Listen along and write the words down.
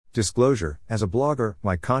Disclosure: as a blogger,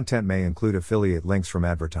 my content may include affiliate links from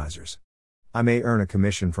advertisers. I may earn a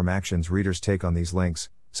commission from actions readers take on these links,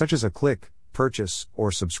 such as a click, purchase,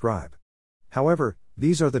 or subscribe. However,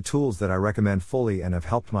 these are the tools that I recommend fully and have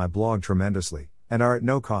helped my blog tremendously, and are at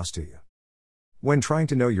no cost to you. When trying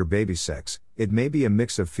to know your baby's sex, it may be a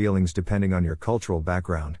mix of feelings depending on your cultural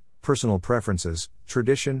background, personal preferences,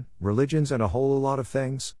 tradition, religions, and a whole lot of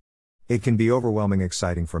things. It can be overwhelming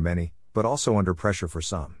exciting for many, but also under pressure for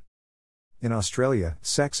some. In Australia,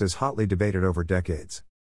 sex is hotly debated over decades.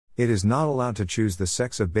 It is not allowed to choose the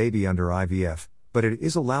sex of baby under IVF, but it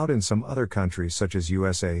is allowed in some other countries such as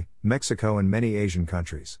USA, Mexico, and many Asian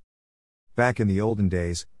countries. Back in the olden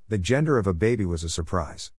days, the gender of a baby was a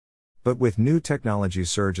surprise. But with new technology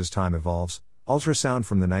surge as time evolves, ultrasound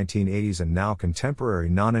from the 1980s and now contemporary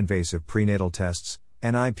non-invasive prenatal tests,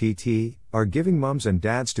 NIPT, are giving mums and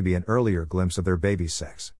dads to be an earlier glimpse of their baby's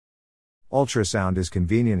sex. Ultrasound is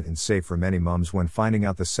convenient and safe for many mums when finding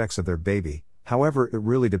out the sex of their baby, however, it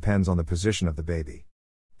really depends on the position of the baby.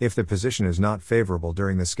 If the position is not favorable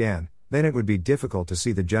during the scan, then it would be difficult to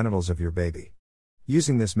see the genitals of your baby.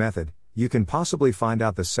 Using this method, you can possibly find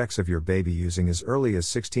out the sex of your baby using as early as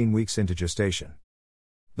 16 weeks into gestation.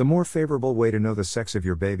 The more favorable way to know the sex of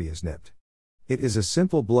your baby is NIPT. It is a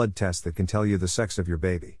simple blood test that can tell you the sex of your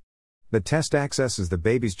baby. The test accesses the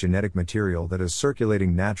baby's genetic material that is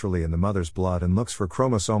circulating naturally in the mother's blood and looks for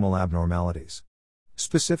chromosomal abnormalities.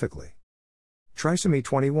 Specifically, trisomy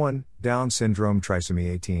 21, Down syndrome; trisomy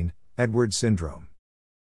 18, Edwards syndrome;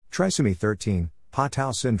 trisomy 13,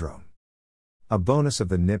 Patau syndrome. A bonus of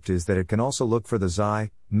the NIPT is that it can also look for the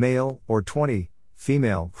XY, male, or 20,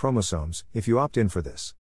 female, chromosomes, if you opt in for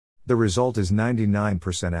this. The result is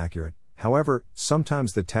 99% accurate. However,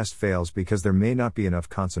 sometimes the test fails because there may not be enough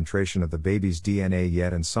concentration of the baby's DNA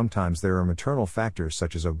yet, and sometimes there are maternal factors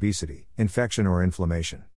such as obesity, infection, or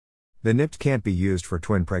inflammation. The NIPT can't be used for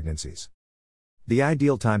twin pregnancies. The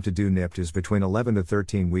ideal time to do NIPT is between 11 to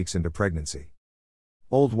 13 weeks into pregnancy.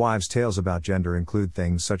 Old wives' tales about gender include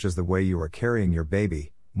things such as the way you are carrying your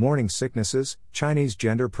baby, morning sicknesses, Chinese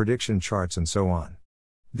gender prediction charts, and so on.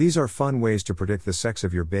 These are fun ways to predict the sex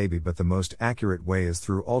of your baby, but the most accurate way is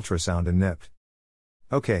through ultrasound and NIPT.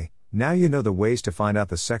 Okay, now you know the ways to find out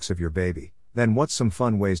the sex of your baby, then what's some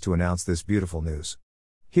fun ways to announce this beautiful news?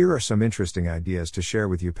 Here are some interesting ideas to share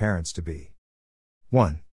with you parents-to-be.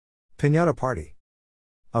 1. Piñata party.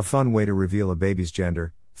 A fun way to reveal a baby's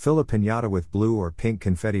gender: fill a piñata with blue or pink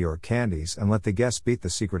confetti or candies and let the guests beat the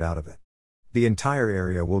secret out of it. The entire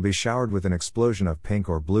area will be showered with an explosion of pink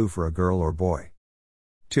or blue for a girl or boy.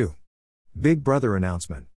 2. Big Brother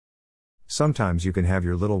announcement. Sometimes you can have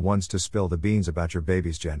your little ones to spill the beans about your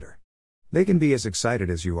baby's gender. They can be as excited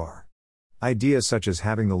as you are. Ideas such as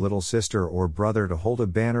having the little sister or brother to hold a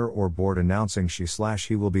banner or board announcing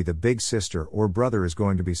she/he will be the big sister or brother is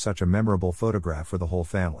going to be such a memorable photograph for the whole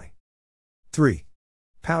family. 3.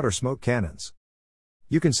 Powder smoke cannons.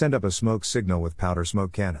 You can send up a smoke signal with powder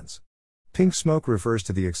smoke cannons. Pink smoke refers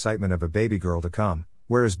to the excitement of a baby girl to come,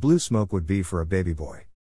 whereas blue smoke would be for a baby boy.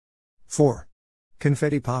 4.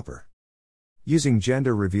 Confetti popper. Using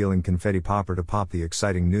gender-revealing confetti popper to pop the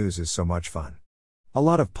exciting news is so much fun. A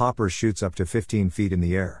lot of poppers shoots up to 15 feet in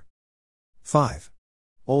the air. 5.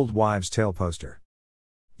 Old wives' tale poster.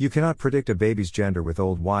 You cannot predict a baby's gender with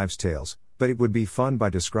old wives' tales, but it would be fun by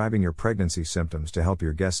describing your pregnancy symptoms to help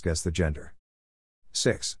your guests guess the gender.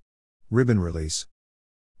 6. Ribbon release.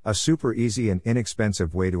 A super easy and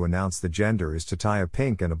inexpensive way to announce the gender is to tie a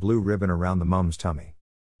pink and a blue ribbon around the mom's tummy.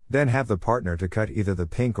 Then have the partner to cut either the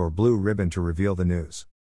pink or blue ribbon to reveal the news.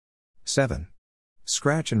 7.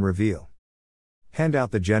 Scratch and reveal. Hand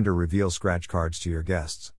out the gender reveal scratch cards to your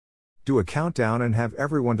guests. Do a countdown and have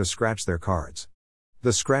everyone to scratch their cards.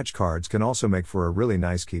 The scratch cards can also make for a really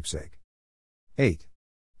nice keepsake. 8.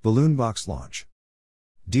 Balloon box launch.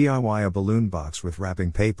 DIY a balloon box with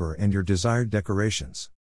wrapping paper and your desired decorations.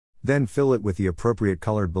 Then fill it with the appropriate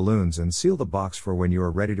colored balloons and seal the box for when you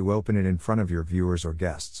are ready to open it in front of your viewers or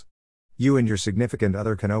guests. You and your significant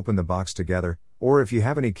other can open the box together, or if you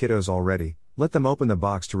have any kiddos already, let them open the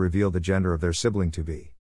box to reveal the gender of their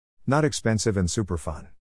sibling-to-be. Not expensive and super fun.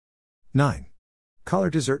 9.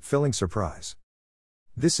 Color dessert filling surprise.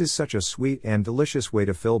 This is such a sweet and delicious way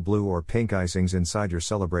to fill blue or pink icings inside your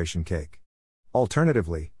celebration cake.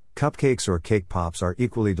 Alternatively, cupcakes or cake pops are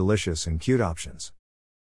equally delicious and cute options.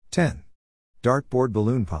 10. Dartboard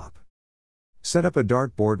balloon pop. Set up a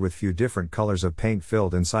dartboard with few different colors of paint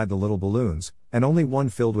filled inside the little balloons, and only one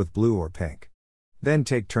filled with blue or pink. Then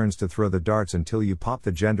take turns to throw the darts until you pop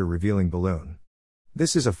the gender-revealing balloon.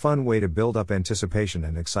 This is a fun way to build up anticipation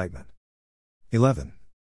and excitement. 11.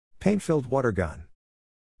 Paint-filled water gun.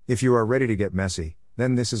 If you are ready to get messy,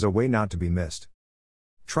 then this is a way not to be missed.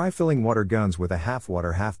 Try filling water guns with a half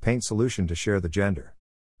water half paint solution to share the gender.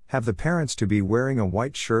 Have the parents to be wearing a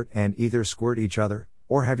white shirt and either squirt each other,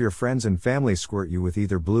 or have your friends and family squirt you with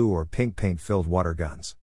either blue or pink paint filled water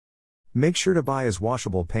guns. Make sure to buy as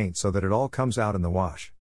washable paint so that it all comes out in the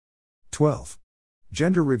wash. 12.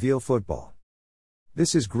 Gender reveal football.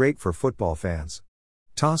 This is great for football fans.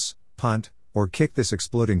 Toss, punt, or kick this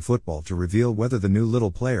exploding football to reveal whether the new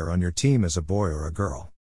little player on your team is a boy or a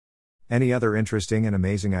girl. Any other interesting and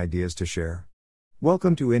amazing ideas to share?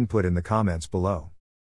 Welcome to input in the comments below.